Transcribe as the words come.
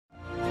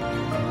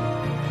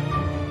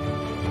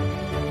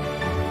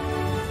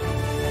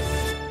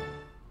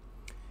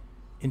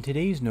In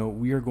today's note,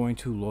 we are going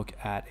to look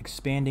at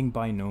expanding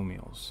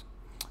binomials.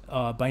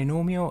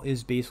 Binomial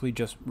is basically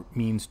just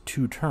means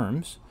two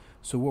terms.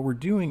 So what we're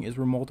doing is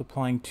we're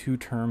multiplying two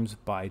terms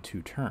by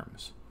two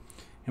terms.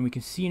 And we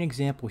can see an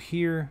example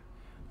here,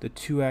 the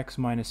 2x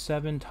minus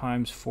 7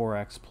 times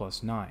 4x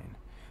plus 9.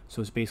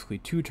 So it's basically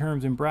two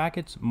terms in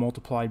brackets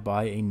multiplied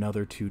by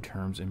another two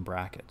terms in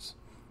brackets.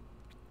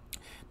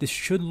 This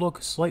should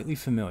look slightly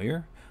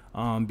familiar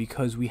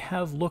because we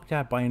have looked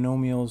at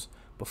binomials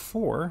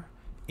before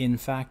in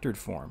factored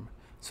form.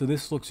 So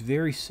this looks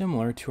very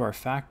similar to our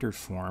factored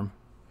form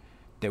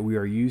that we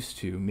are used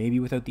to, maybe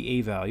without the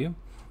a value,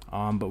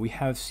 but we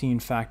have seen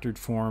factored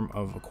form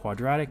of a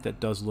quadratic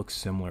that does look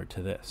similar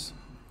to this.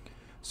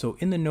 So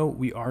in the note,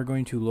 we are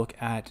going to look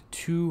at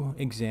two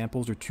methods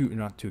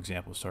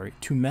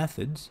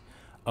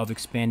of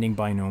expanding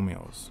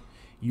binomials.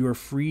 You are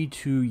free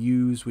to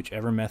use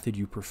whichever method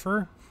you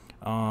prefer.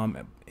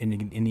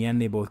 In the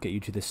end, they both get you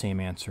to the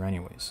same answer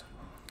anyways.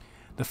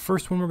 The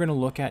first one we're going to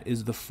look at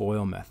is the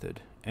FOIL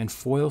method. And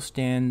FOIL is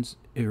an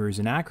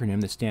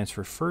acronym that stands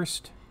for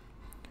first,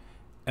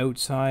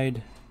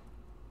 outside,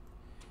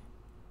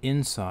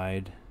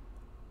 inside,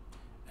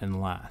 and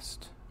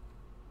last.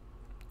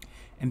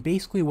 And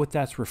basically what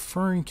that's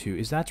referring to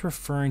is that's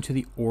referring to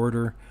the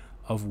order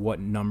of what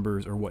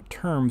numbers or what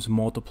terms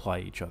multiply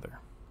each other.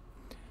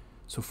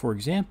 So for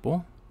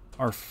example,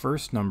 our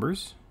first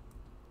numbers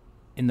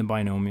in the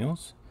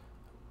binomials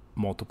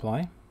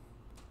multiply,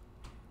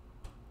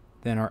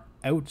 then our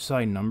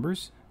outside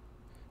numbers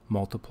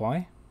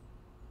multiply,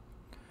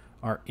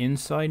 our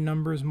inside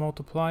numbers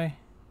multiply,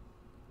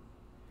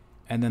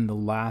 and then the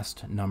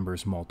last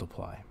numbers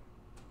multiply.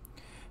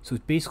 So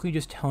it's basically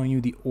just telling you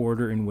the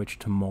order in which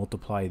to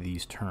multiply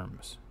these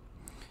terms.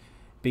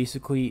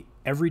 Basically,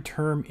 every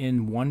term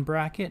in one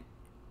bracket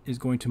is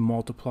going to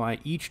multiply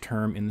each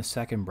term in the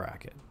second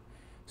bracket.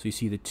 So you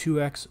see the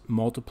 2x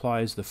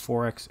multiplies the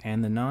 4x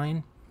and the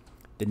 9.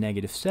 The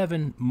negative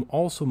 7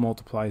 also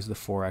multiplies the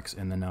 4x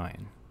and the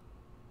 9.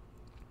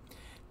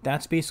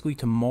 That's basically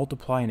to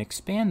multiply and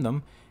expand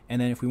them, and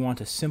then if we want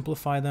to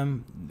simplify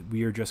them,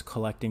 we are just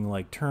collecting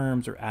like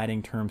terms or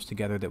adding terms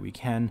together that we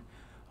can,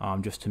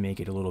 just to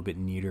make it a little bit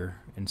neater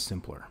and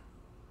simpler.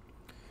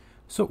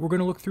 So we're going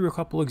to look through a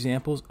couple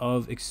examples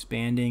of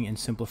expanding and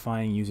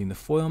simplifying using the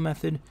FOIL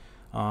method,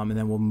 and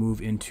then we'll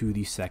move into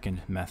the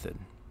second method.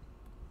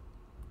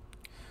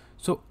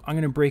 So I'm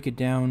going to break it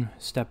down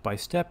step by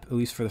step, at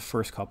least for the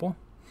first couple.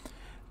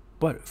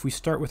 But if we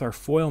start with our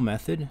FOIL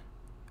method,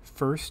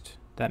 first,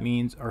 that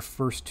means our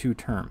first two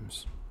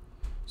terms.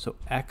 So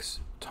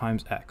x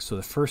times x. So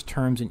the first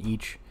terms in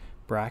each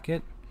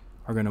bracket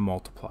are going to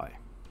multiply.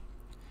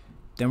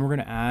 Then we're going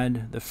to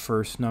add the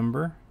first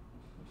number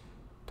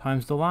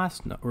times the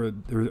last, or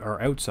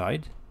our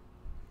outside.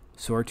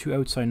 So our two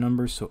outside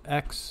numbers, so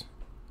x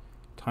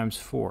times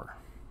 4.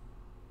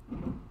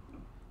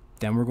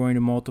 Then we're going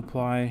to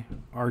multiply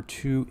our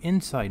two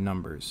inside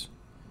numbers.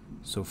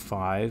 So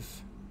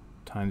 5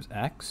 times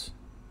x.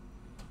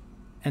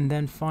 And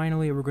then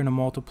finally, we're going to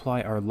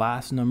multiply our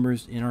last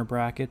numbers in our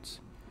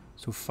brackets.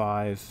 So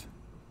 5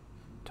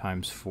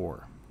 times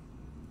 4.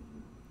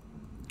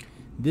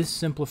 This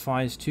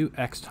simplifies to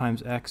x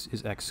times x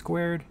is x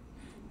squared.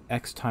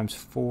 X times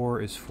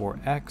 4 is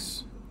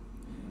 4x.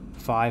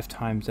 5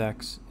 times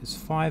x is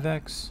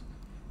 5x.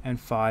 And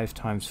 5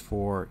 times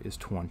 4 is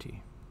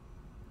 20.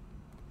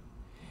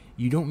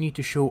 You don't need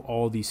to show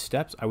all these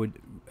steps. I would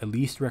at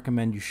least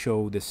recommend you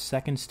show this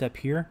second step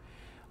here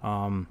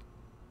to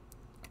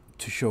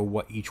show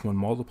what each one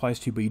multiplies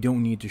to, but you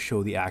don't need to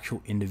show the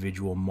actual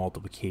individual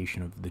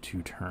multiplication of the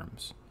two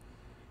terms.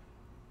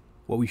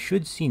 What we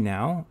should see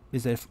now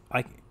is that if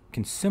I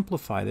can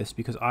simplify this,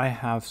 because I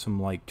have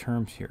some like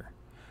terms here.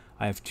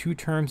 I have two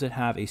terms that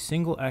have a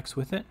single x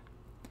with it,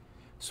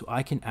 so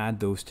I can add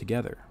those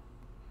together.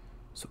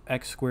 So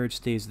x squared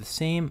stays the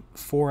same,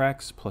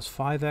 4x plus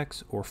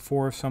 5x, or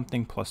 4 of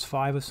something plus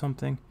 5 of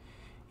something,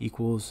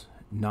 equals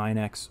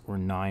 9x or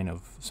 9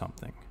 of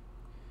something.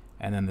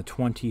 And then the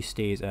 20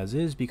 stays as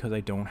is because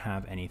I don't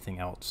have anything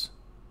else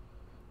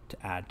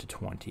to add to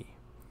 20.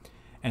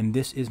 And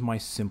this is my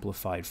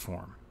simplified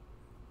form.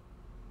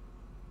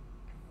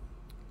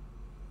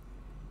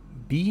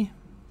 B,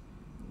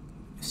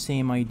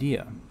 same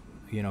idea.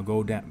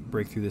 Go down,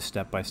 break through this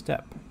step by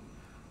step.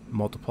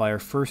 Multiply our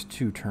first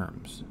two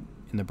terms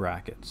in the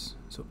brackets,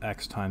 so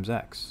x times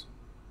x.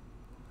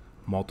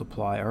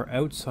 Multiply our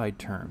outside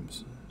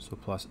terms, so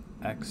plus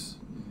x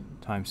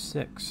times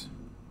 6,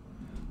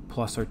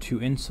 plus our two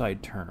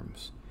inside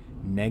terms,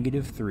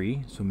 negative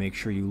 3, so make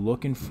sure you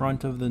look in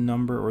front of the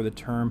number or the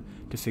term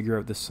to figure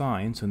out the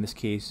sign, so in this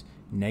case,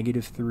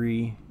 negative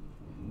 3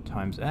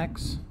 times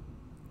x,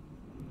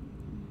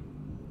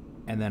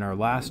 and then our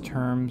last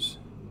terms,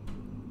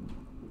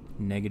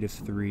 negative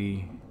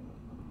 3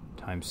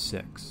 times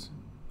 6.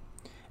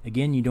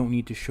 Again, you don't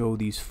need to show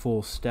these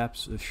full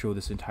steps, show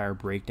this entire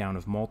breakdown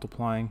of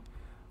multiplying.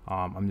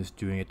 I'm just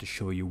doing it to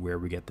show you where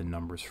we get the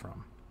numbers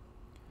from.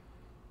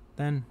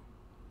 Then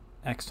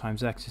x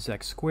times x is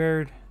x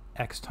squared,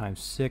 x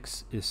times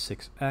 6 is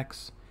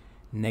 6x,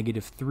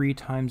 Negative 3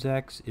 times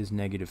x is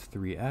negative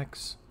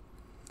 3x.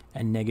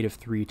 And negative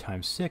 3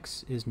 times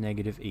 6 is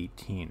negative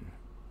 18.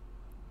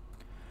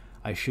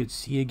 I should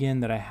see again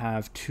that I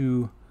have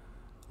two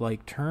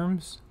like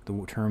terms,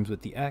 the terms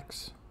with the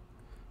x.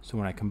 So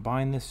when I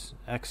combine this,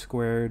 x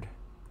squared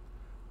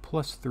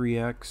plus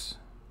 3x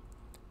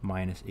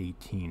minus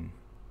 18.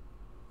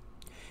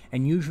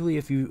 And usually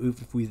if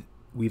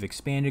we've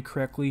expanded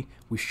correctly,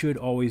 we should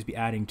always be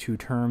adding two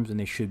terms and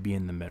they should be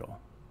in the middle.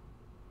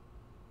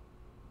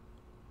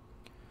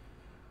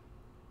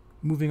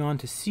 Moving on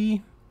to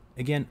C,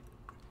 again,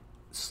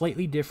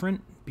 slightly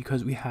different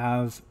because we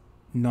have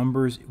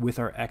numbers with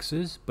our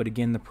x's, but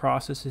again, the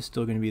process is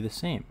still going to be the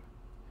same.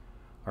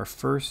 Our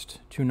first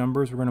two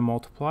numbers we're going to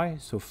multiply,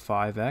 so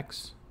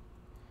 5x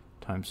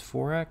times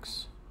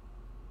 4x,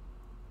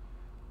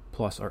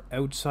 plus our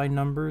outside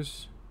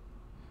numbers,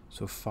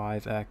 so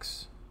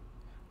 5x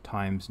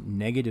times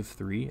negative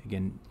 3,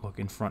 again, look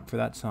in front for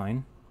that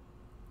sign,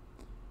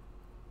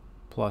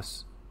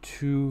 plus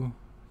 2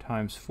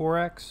 times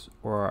 4x,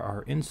 or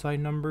our inside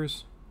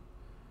numbers,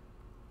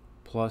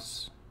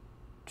 plus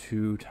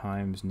 2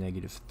 times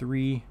negative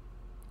 3,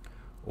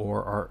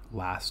 or our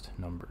last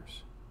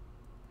numbers.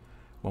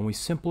 When we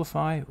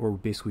simplify, or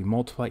basically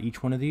multiply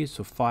each one of these,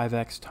 so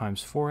 5x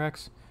times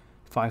 4x,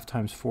 5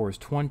 times 4 is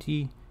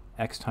 20,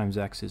 x times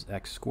x is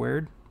x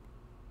squared.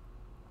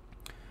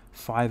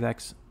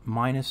 5x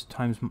minus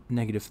times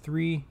negative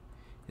 3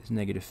 is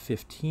negative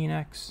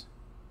 15x.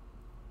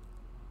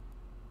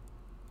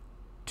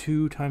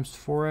 2 times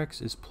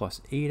 4x is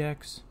plus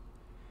 8x.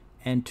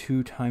 And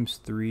 2 times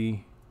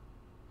 3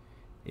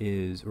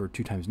 is, or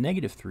 2 times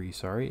negative 3,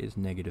 sorry, is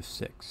negative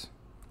 6.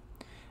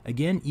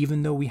 Again,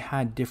 even though we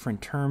had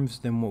different terms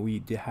than what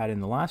we had in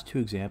the last two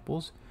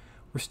examples,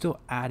 we're still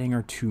adding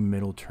our two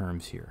middle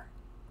terms here.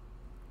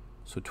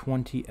 So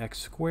 20x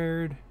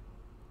squared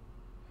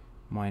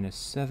minus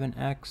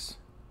 7x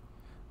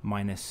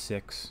minus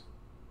 6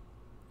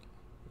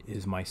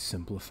 is my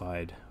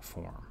simplified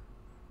form.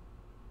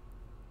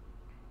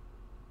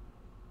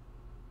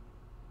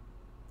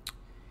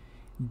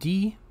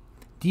 D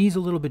is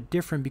a little bit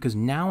different because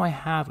now I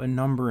have a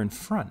number in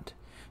front.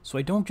 So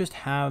I don't just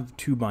have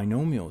two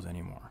binomials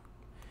anymore.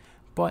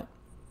 But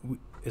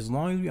as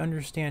long as we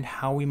understand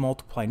how we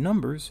multiply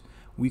numbers,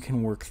 we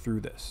can work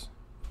through this.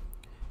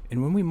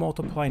 And when we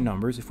multiply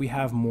numbers, if we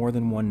have more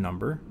than one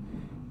number,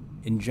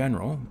 in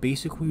general,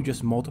 basically we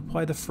just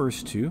multiply the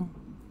first two,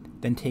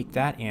 then take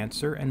that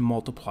answer and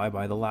multiply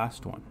by the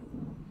last one.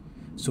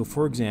 So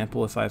for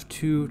example, if I have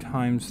 2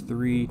 times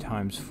 3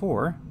 times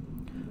 4,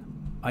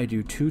 I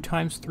do 2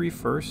 times 3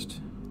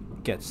 first,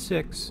 get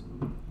 6,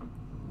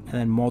 and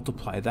then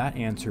multiply that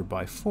answer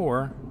by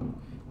 4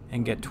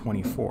 and get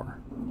 24.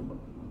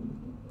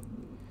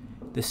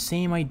 The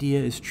same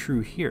idea is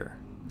true here.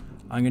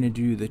 I'm going to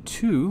do the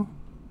 2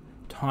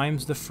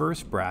 times the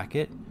first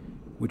bracket,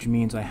 which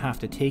means I have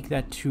to take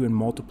that 2 and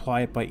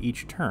multiply it by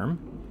each term,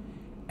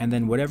 and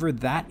then whatever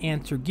that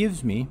answer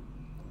gives me,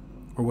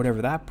 or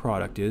whatever that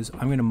product is,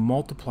 I'm going to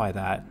multiply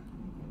that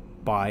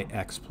by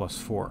x plus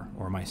 4,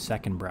 or my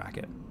second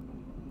bracket.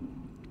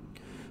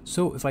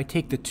 So if I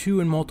take the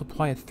 2 and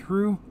multiply it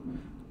through,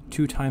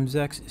 2 times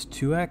x is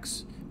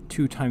 2x,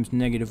 2 times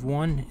negative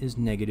 1 is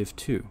negative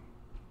 2.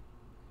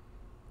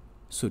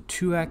 So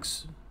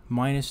 2x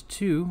minus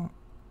 2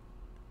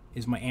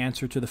 is my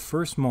answer to the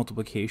first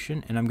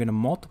multiplication, and I'm going to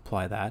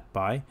multiply that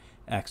by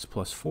x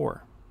plus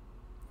 4.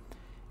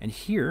 And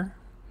here,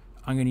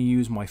 I'm going to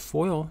use my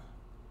FOIL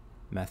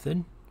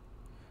method.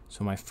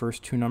 So my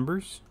first two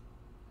numbers,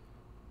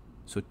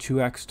 so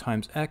 2x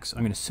times x, I'm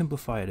going to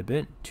simplify it a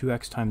bit.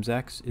 2x times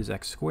x is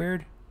x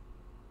squared.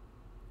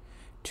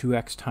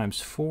 2x times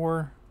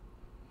 4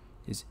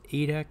 is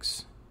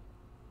 8x.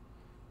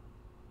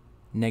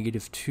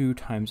 Negative 2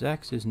 times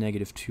x is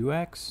negative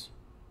 2x.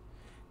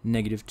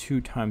 Negative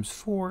 2 times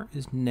 4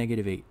 is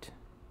negative 8.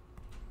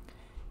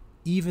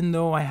 Even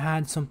though I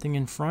had something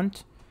in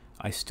front,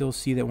 I still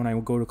see that when I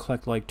go to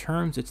collect like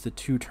terms, it's the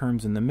two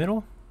terms in the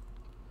middle.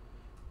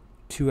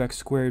 2x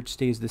squared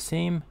stays the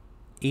same.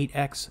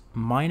 8x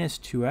minus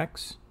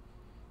 2x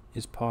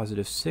is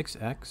positive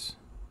 6x,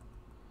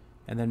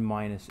 and then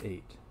minus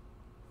 8.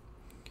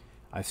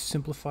 I've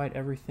simplified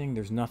everything.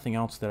 There's nothing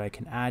else that I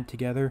can add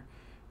together.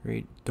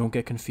 Right? Don't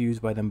get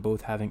confused by them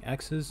both having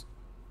x's.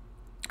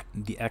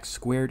 The x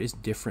squared is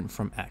different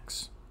from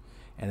x.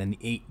 And then the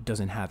 8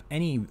 doesn't have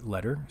any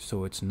letter,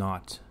 so it's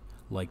not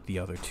like the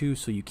other two,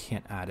 so you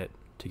can't add it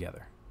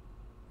together.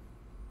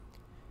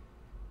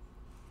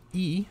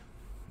 E,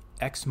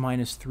 x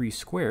minus 3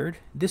 squared,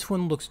 this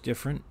one looks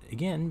different,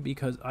 again,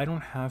 because I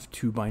don't have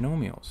two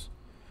binomials.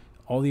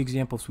 All the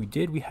examples we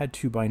did, we had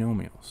two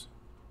binomials,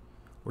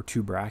 or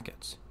two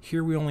brackets.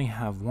 Here we only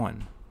have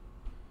one.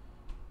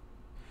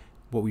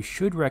 What we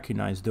should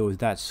recognize, though, is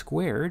that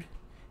squared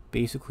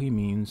basically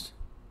means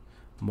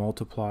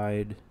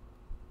multiplied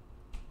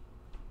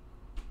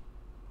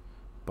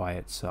by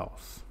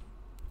itself.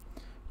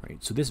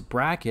 Right? So this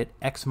bracket,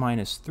 x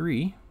minus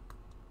 3,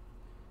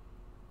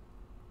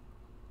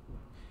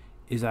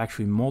 is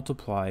actually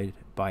multiplied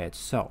by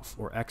itself,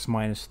 or x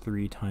minus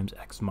 3 times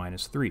x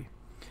minus 3.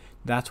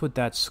 That's what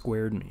that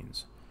squared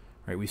means.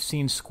 Right? We've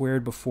seen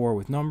squared before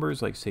with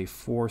numbers, like say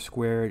 4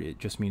 squared, it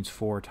just means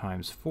 4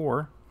 times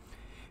 4.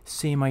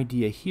 Same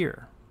idea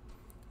here.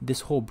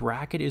 This whole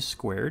bracket is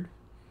squared,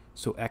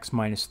 so x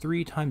minus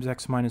 3 times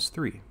x minus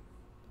 3.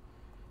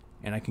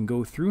 And I can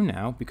go through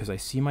now because I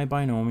see my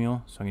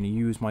binomial, so I'm going to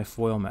use my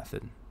FOIL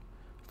method.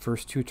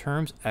 First two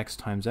terms, x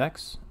times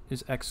x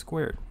is x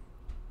squared.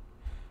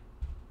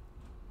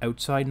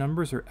 Outside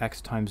numbers are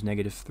x times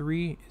negative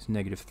 3 is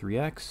negative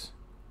 3x.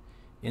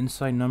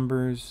 Inside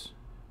numbers,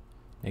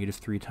 negative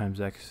 3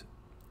 times x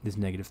is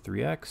negative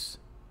 3x.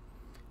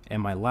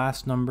 And my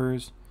last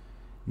numbers,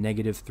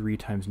 negative 3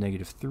 times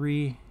negative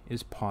 3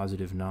 is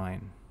positive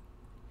 9.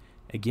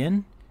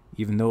 Again,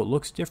 even though it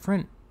looks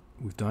different,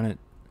 we've done it,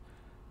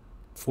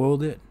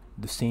 foiled it,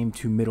 the same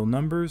two middle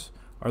numbers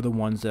are the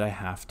ones that I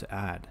have to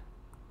add.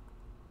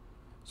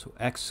 So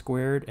x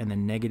squared and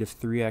then negative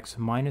 3x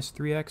minus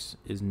 3x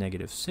is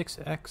negative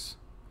 6x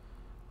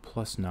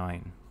plus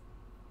 9.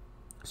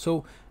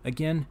 So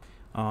again,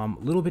 a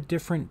little bit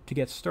different to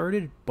get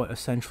started, but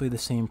essentially the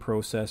same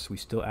process. We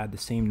still add the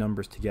same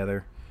numbers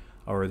together,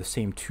 or the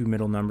same two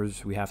middle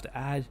numbers we have to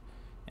add,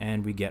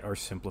 and we get our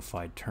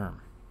simplified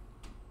term.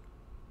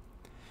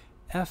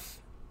 F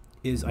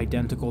is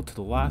identical to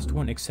the last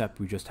one, except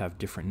we just have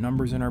different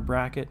numbers in our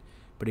bracket.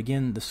 But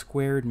again, the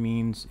squared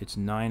means it's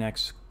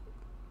 9x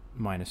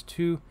minus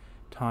 2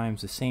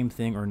 times the same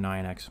thing, or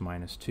 9x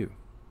minus 2. I'm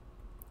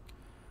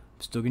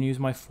still going to use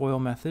my FOIL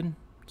method.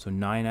 So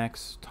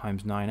 9x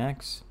times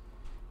 9x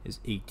is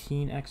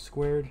 18x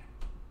squared.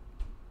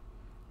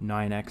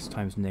 9x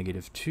times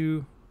negative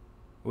 2.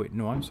 Wait,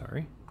 no, I'm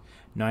sorry.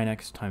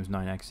 9x times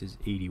 9x is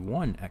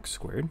 81x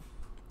squared.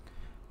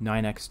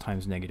 9x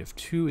times negative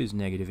 2 is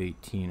negative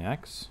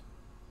 18x.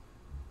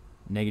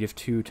 Negative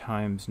 2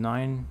 times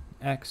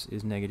 9x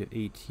is negative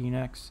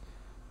 18x.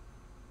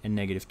 And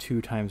negative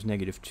 2 times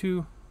negative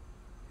 2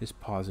 is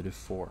positive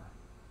 4.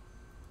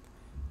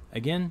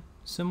 Again,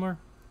 similar.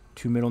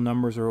 Two middle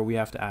numbers are what we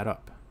have to add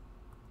up.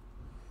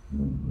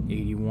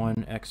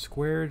 81x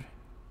squared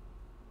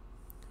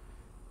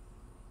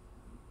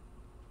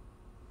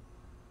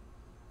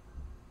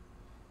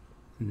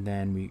and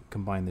then we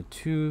combine the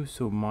two,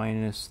 so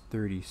minus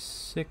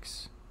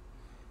 36x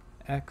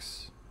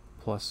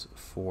plus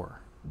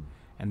 4.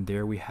 And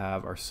there we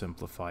have our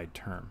simplified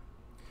term.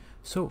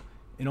 So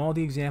in all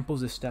the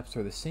examples, the steps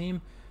are the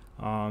same.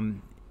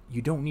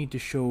 You don't need to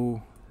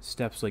show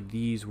steps like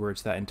these where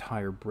it's that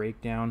entire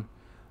breakdown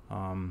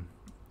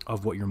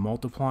of what you're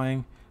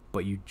multiplying,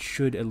 but you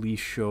should at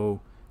least show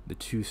the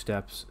two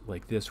steps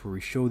like this where we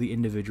show the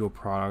individual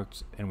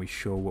products and we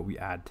show what we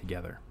add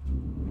together.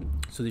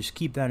 So just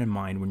keep that in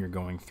mind when you're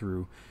going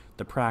through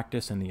the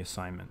practice and the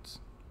assignments.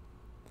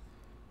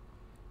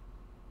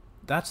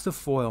 That's the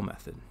FOIL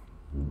method.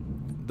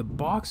 The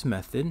box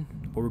method,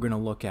 what we're going to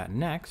look at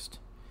next,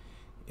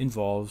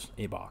 involves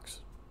a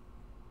box.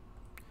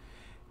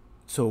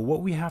 So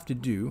what we have to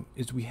do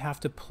is we have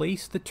to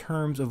place the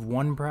terms of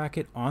one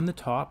bracket on the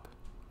top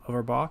of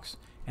our box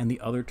and the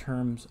other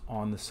terms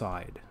on the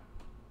side.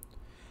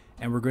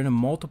 And we're going to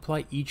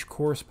multiply each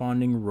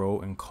corresponding row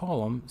and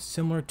column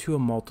similar to a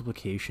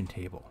multiplication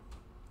table.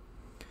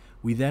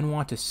 We then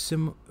want to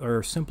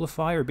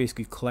simplify, or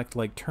basically collect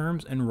like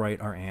terms, and write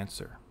our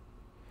answer.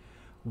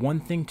 One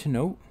thing to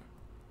note,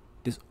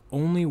 this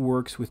only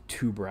works with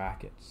two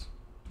brackets.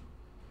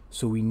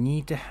 So we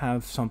need to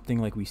have something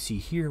like we see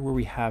here where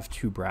we have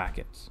two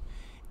brackets.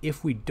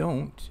 If we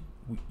don't,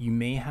 you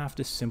may have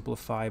to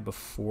simplify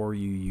before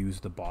you use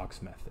the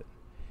box method.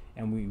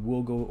 And we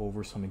will go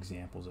over some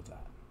examples of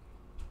that.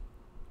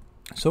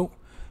 So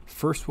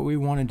first, what we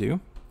want to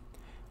do,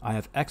 I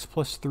have x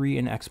plus 3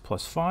 and x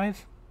plus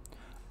 5.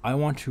 I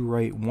want to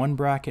write one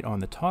bracket on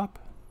the top,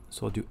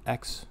 so I'll do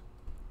x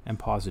and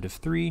positive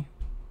 3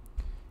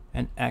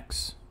 and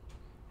x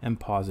and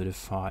positive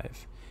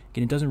 5.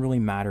 Again, it doesn't really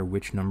matter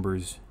which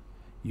numbers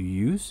you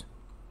use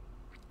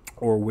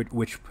or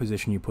which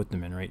position you put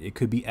them in, right? It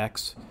could be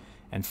x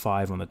and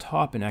 5 on the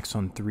top and x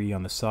on 3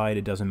 on the side.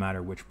 It doesn't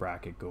matter which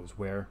bracket goes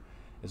where,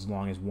 as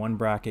long as one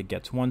bracket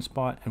gets one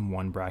spot and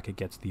one bracket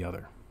gets the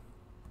other.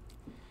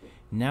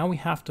 Now we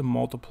have to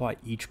multiply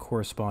each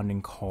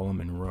corresponding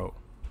column and row.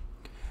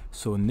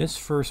 So in this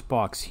first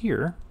box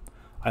here,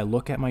 I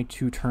look at my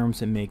two terms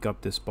that make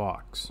up this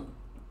box,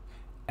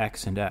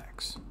 x and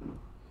x.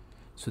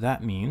 So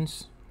that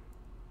means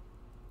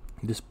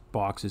this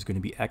box is going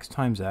to be x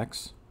times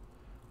x,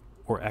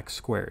 or x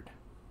squared.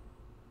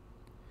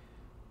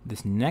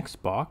 This next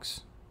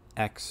box,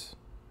 x,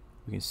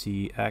 we can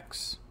see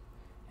x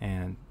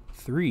and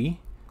 3,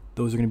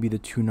 those are going to be the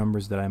two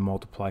numbers that I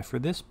multiply for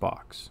this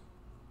box.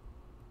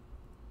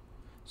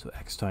 So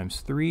x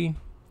times 3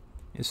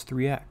 is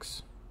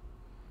 3x.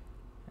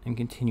 And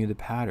continue the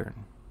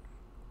pattern.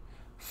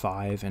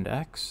 5 and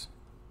x.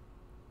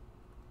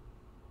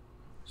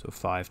 So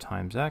 5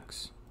 times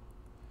x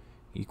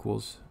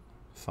equals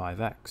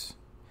 5x.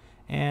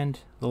 And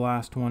the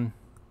last one,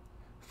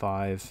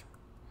 5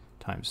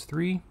 times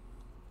 3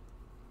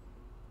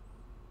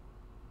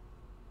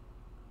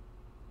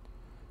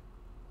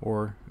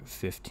 or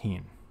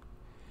 15.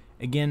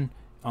 Again,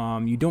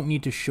 you don't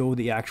need to show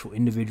the actual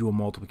individual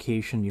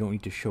multiplication. You don't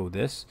need to show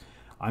this.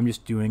 I'm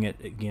just doing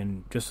it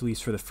again, just at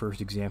least for the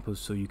first example,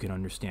 so you can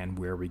understand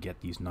where we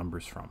get these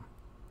numbers from.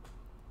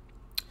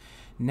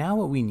 Now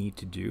what we need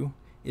to do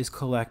is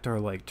collect our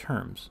like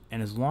terms.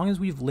 And as long as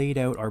we've laid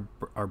out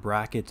our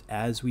brackets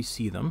as we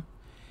see them,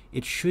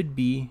 it should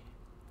be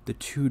the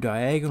two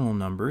diagonal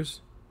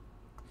numbers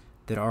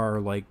that are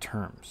our like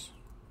terms.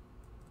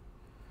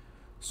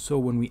 So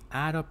when we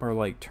add up our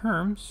like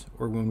terms,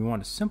 or when we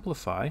want to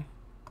simplify,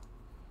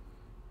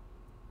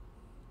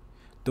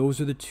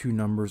 those are the two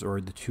numbers or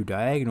the two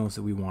diagonals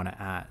that we want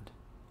to add.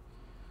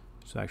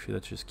 So actually,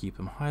 let's just keep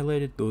them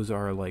highlighted. Those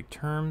are our like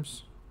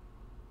terms.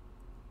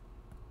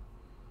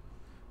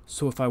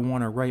 So if I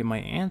want to write my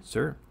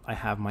answer, I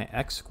have my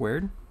x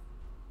squared,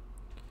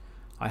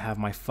 I have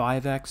my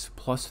 5x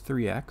plus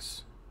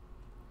 3x,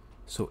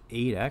 so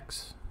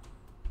 8x,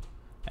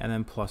 and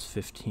then plus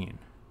 15.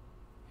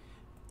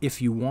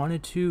 If you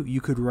wanted to,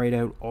 you could write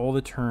out all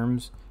the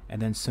terms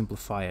and then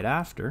simplify it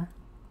after.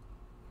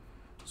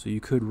 So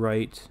you could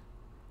write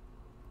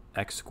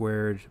x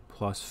squared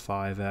plus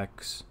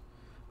 5x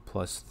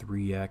plus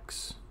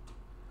 3x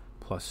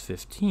plus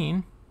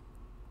 15,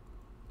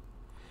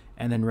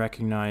 and then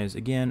recognize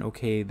again,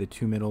 okay, the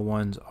two middle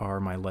ones are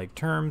my like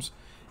terms,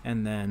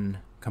 and then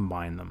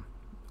combine them.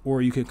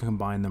 Or you could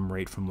combine them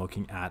right from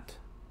looking at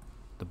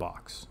the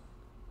box.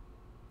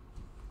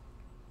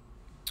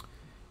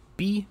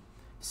 B,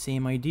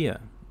 same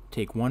idea.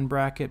 Take one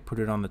bracket, put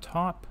it on the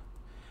top.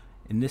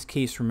 In this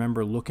case,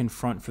 remember, look in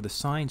front for the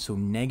sign, so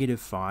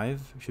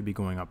 -5 should be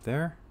going up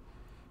there.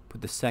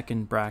 Put the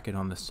second bracket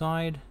on the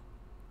side.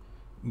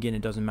 Again,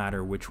 it doesn't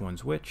matter which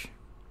one's which.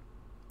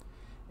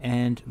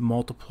 And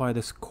multiply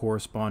this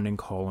corresponding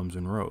columns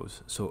and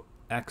rows. So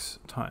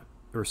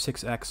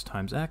 6x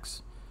times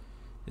x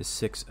is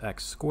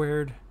 6x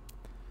squared.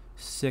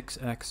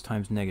 6x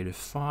times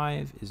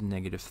 -5 is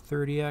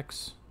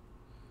 -30x.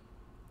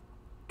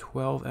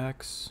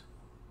 12x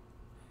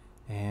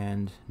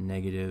and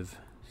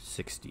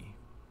 -60.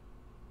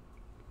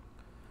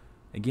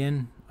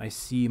 Again, I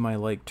see my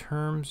like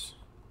terms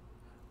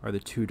are the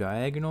two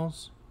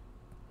diagonals,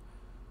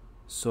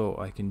 so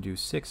I can do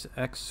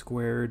 6x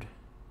squared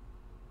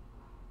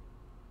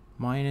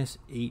minus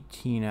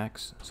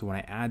 18x. So when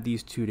I add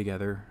these two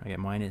together, I get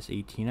minus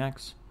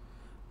 18x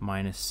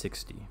minus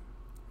 60.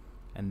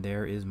 And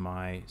there is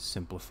my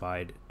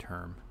simplified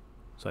term.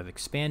 So I've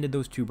expanded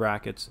those two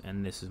brackets,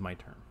 and this is my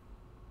term.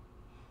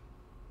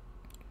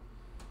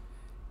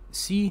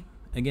 C,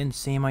 again,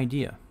 same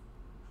idea.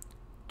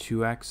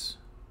 2x,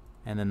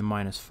 and then the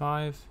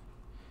 -5,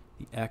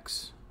 the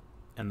x,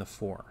 and the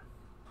 4.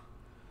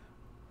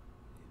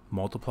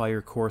 Multiply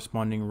your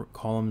corresponding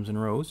columns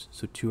and rows.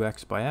 So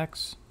 2x by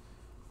x,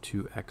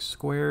 2x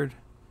squared,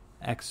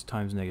 x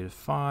times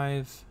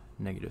 -5,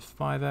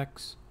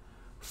 -5x,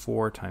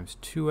 4 times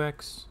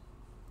 2x,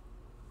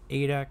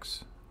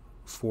 8x,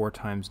 4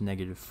 times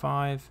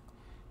 -5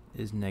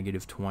 is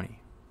 -20.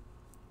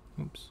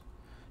 Oops.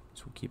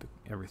 So we'll keep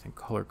everything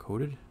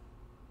color-coded.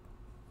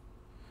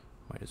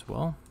 Might as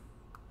well.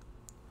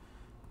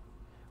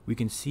 We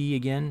can see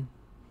again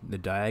the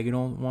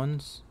diagonal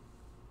ones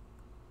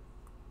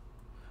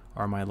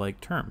are my like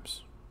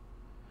terms.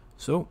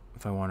 So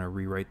if I want to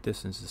rewrite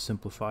this into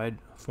simplified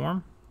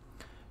form,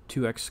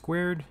 2x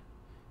squared,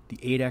 the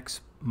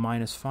 8x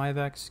minus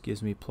 5x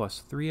gives me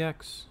plus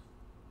 3x,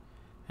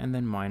 and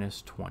then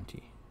minus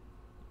 20.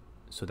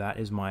 So that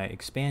is my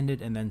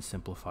expanded and then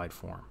simplified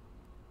form.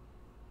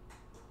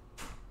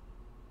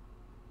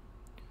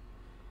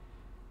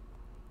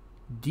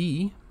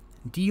 D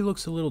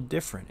looks a little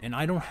different, and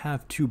I don't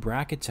have two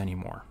brackets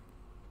anymore.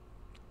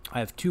 I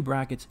have two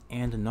brackets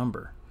and a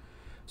number.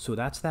 So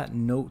that's that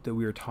note that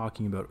we were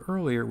talking about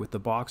earlier with the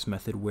box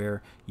method,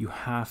 where you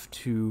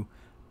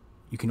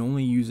can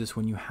only use this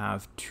when you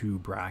have two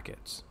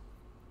brackets.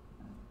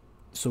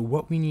 So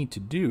what we need to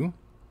do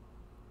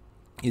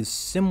is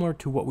similar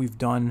to what we've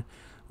done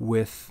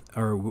with,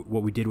 or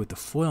what we did with the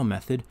FOIL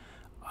method.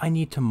 I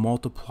need to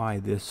multiply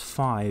this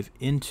 5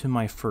 into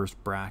my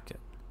first bracket.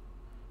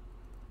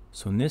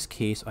 So in this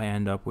case, I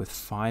end up with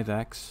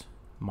 5x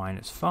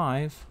minus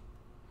 5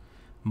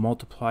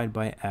 multiplied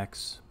by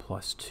x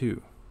plus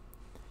 2.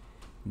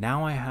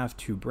 Now I have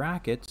two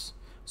brackets,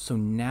 so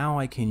now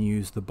I can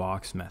use the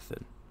box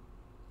method.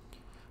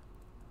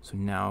 So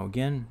now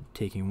again,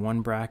 taking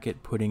one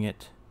bracket, putting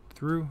it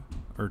through,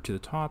 or to the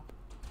top,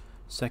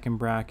 second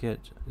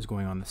bracket is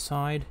going on the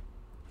side,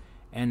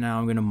 and now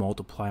I'm going to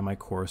multiply my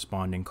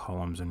corresponding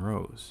columns and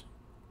rows.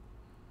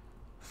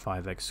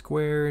 5x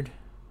squared,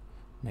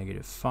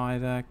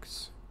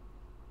 -5x,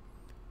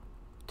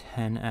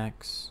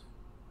 10x,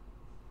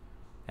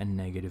 and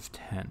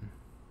 -10.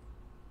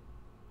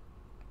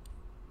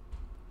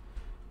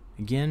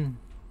 Again,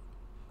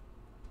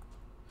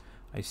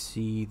 I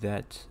see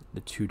that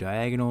the two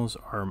diagonals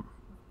are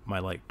my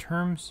like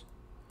terms.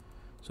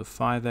 So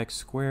 5x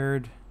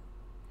squared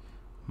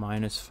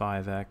minus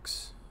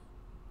 5x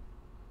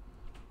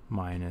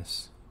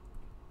minus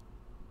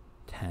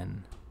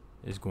 10.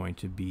 is going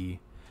to be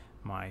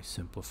my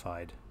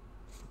simplified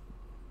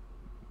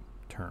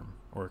term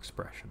or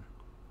expression.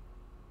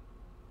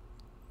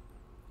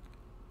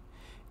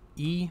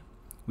 E,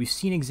 we've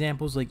seen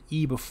examples like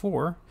E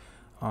before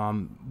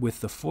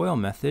with the FOIL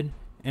method,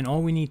 and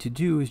all we need to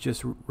do is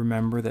just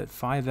remember that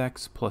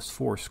 5x plus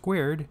 4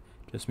 squared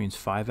just means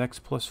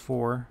 5x plus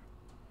 4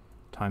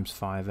 times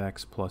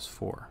 5x plus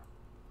 4.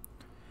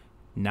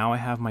 Now I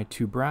have my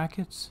two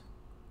brackets,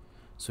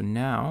 so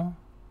now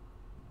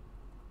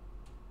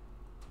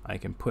I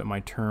can put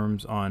my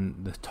terms on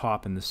the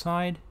top and the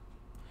side,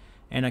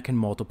 and I can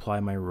multiply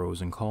my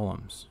rows and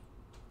columns.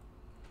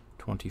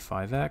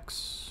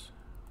 25x,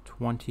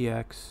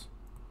 20x,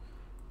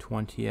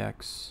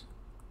 20x,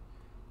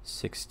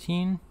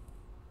 16.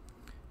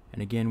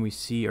 And again, we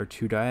see our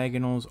two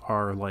diagonals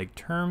are like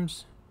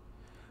terms.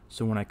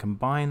 So when I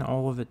combine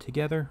all of it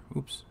together,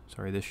 oops,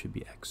 sorry, this should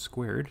be x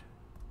squared.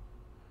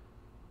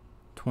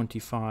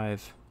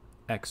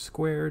 25x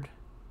squared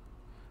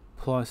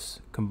plus,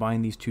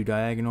 combine these two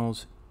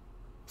diagonals,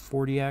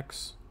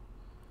 40x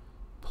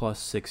plus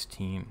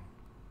 16.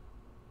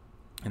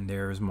 And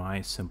there's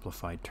my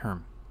simplified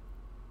term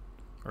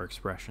or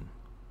expression.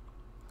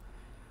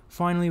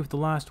 Finally, with the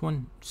last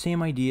one,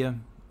 same idea.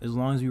 As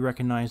long as we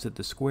recognize that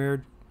the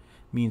squared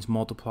means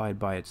multiplied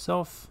by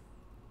itself,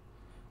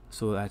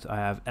 so that I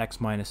have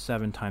x minus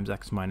 7 times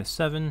x minus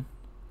 7.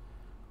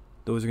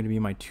 Those are going to be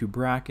my two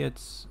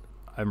brackets.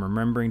 I'm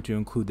remembering to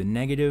include the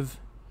negative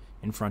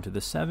in front of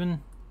the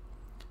 7,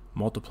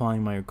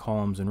 multiplying my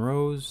columns and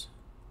rows.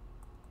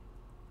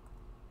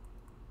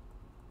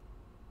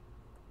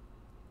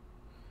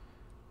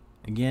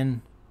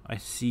 Again, I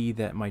see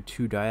that my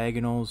two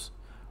diagonals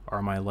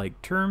are my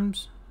like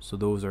terms, so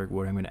those are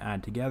what I'm going to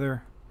add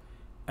together.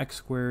 X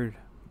squared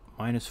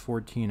minus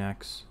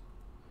 14x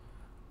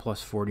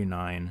plus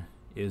 49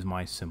 is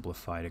my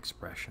simplified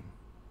expression.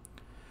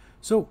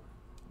 So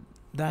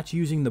that's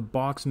using the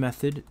box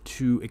method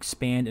to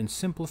expand and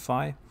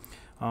simplify.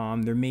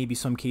 There may be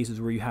some cases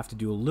where you have to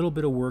do a little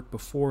bit of work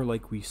before,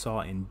 like we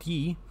saw in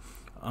D,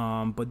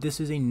 but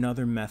this is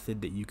another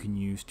method that you can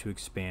use to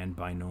expand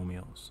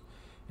binomials.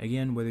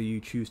 Again, whether you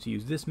choose to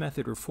use this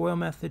method or FOIL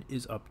method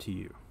is up to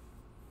you.